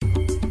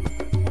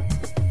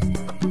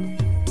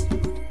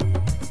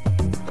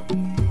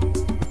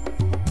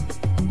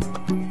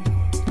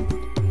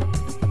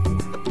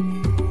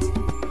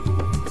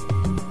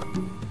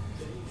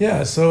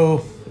Yeah,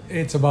 so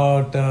it's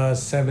about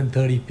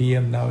 7:30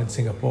 p.m. now in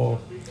Singapore.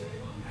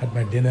 Had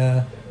my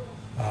dinner.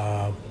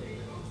 Uh,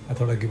 I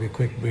thought I'd give you a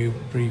quick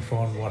brief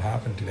on what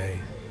happened today.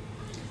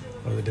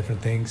 What are the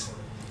different things?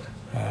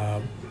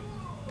 Uh,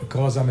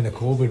 because I'm in a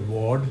COVID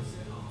ward,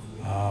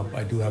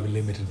 I do have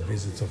limited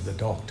visits of the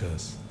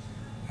doctors,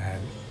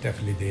 and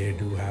definitely they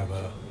do have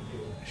a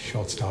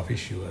short staff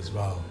issue as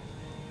well,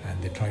 and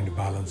they're trying to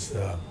balance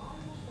the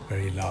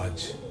very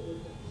large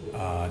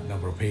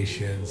number of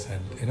patients,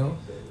 and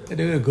they're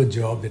doing a good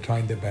job. They're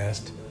trying their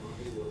best,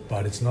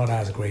 but it's not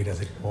as great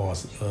as it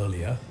was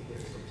earlier.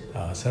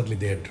 Certainly,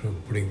 they're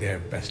putting their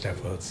best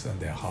efforts and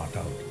their heart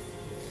out.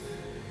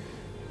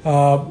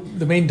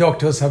 The main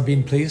doctors have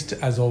been pleased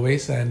as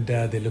always, and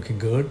they're looking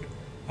good.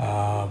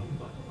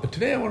 But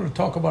today, I want to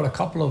talk about a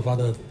couple of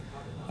other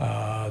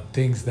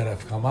things that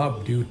have come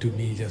up due to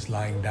me just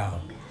lying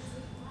down.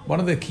 One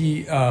of the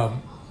key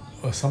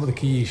or some of the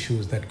key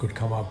issues that could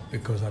come up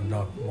because I'm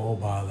not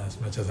mobile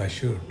as much as I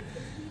should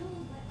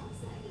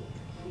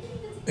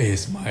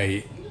is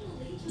my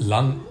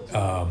lung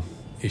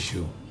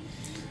issue.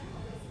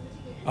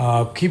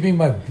 Keeping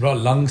my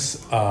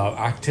lungs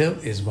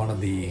active is one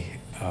of the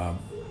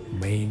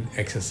main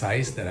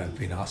exercise that I've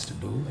been asked to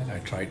do, and I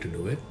try to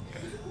do it.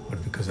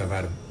 But because I've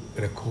had a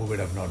bit of COVID,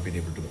 I've not been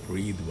able to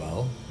breathe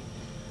well,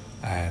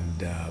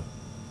 and a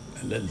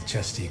little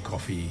chesty,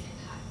 coughy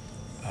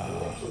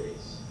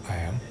I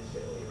am,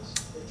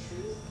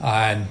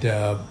 and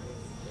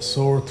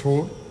sore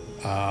throat,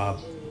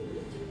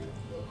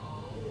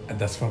 and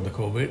that's from the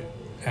COVID.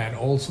 And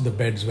also the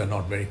beds were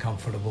not very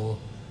comfortable,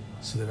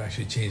 so they've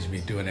actually changed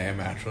me to an air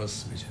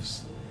mattress, which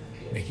is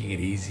making it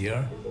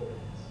easier.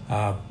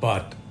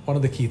 But one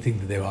of the key things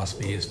that they've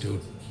asked me is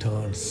to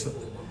turn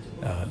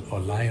or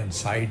lie on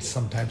sides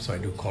sometimes, so I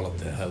do call up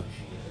the help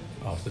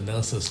of the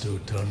nurses to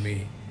turn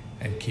me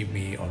and keep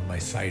me on my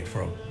side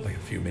for like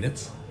a few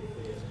minutes,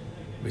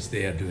 which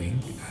they are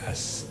doing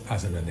as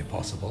and when they're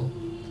possible.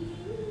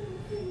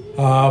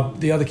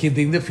 The other key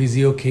thing, the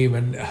physio came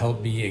and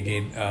helped me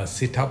again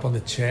sit up on the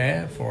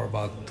chair for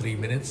about 3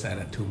 minutes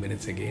and 2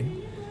 minutes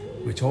again,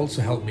 which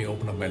also helped me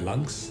open up my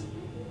lungs,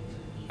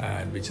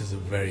 and which is a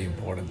very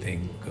important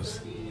thing because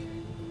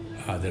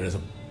there is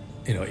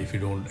if you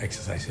don't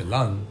exercise your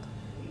lung,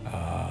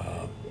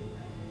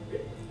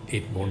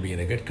 it won't be in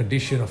a good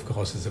condition. Of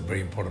course, it's a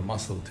very important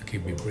muscle to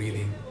keep me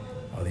breathing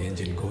or the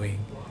engine going,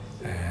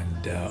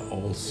 and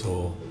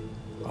also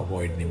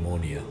avoid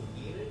pneumonia.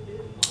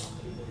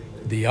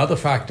 The other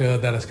factor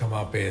that has come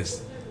up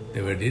is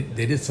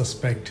they did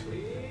suspect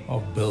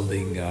of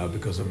building,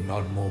 because I'm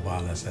not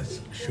mobile as I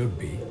should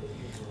be,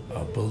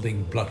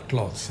 building blood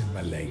clots in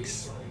my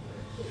legs,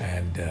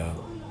 and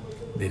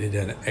they did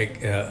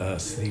a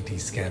CT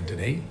scan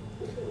today,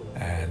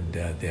 and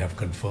they have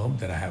confirmed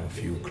that I have a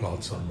few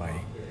clots on my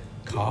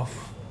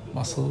calf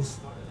muscles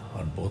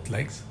on both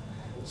legs.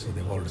 So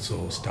they've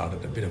also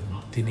started a bit of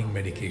thinning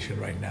medication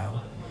right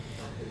now.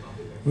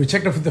 We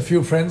checked up with a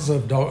few friends who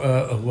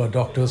are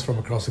doctors from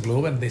across the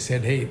globe, and they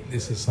said, hey,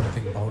 this is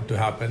something bound to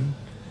happen,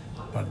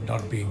 but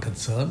not being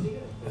concerned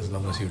as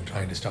long as you're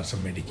trying to start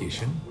some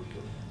medication.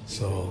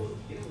 So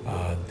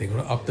they're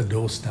going to up the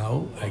dose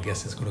now. I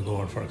guess it's going to go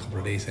on for a couple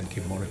of days and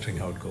keep monitoring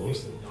how it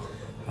goes.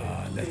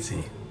 Let's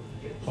see.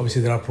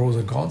 Obviously, there are pros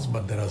and cons,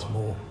 but there are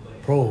more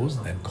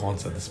pros than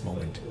cons at this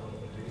moment.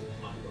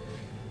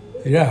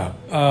 Yeah.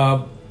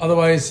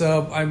 Otherwise,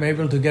 I'm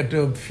able to get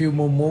a few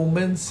more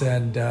moments,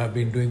 and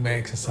been doing my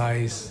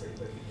exercise.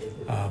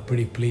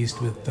 Pretty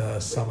pleased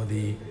with some of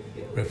the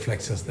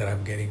reflexes that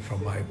I'm getting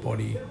from my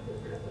body.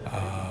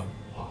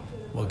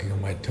 Working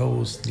on my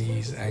toes,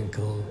 knees,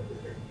 ankle,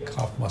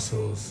 calf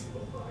muscles.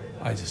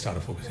 I just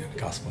started focusing on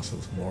calf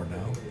muscles more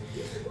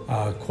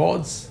now.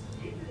 Quads,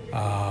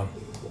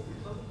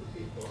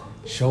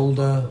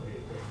 shoulder,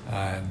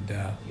 and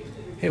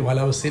hey, while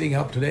I was sitting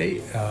up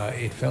today,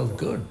 it felt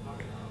good.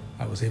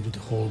 I was able to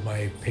hold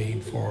my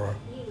pain for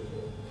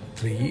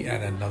 3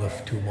 and another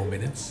 2 more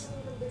minutes.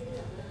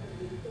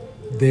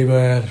 They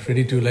were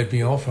ready to let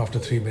me off after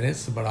 3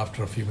 minutes, but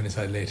after a few minutes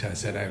later, I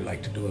said I'd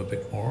like to do a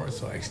bit more,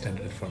 so I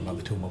extended it for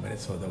another 2 more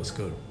minutes, so that was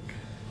good.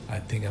 I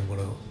think I'm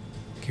going to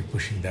keep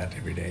pushing that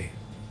every day.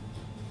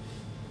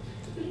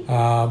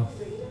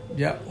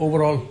 Yeah,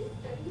 overall,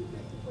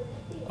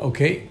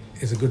 okay,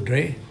 it's a good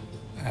day,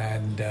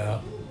 and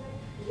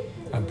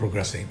I'm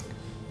progressing.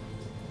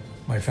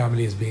 My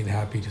family has been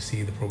happy to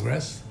see the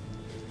progress.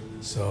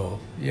 So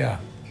yeah,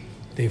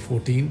 day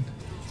 14,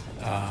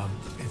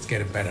 it's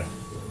getting better.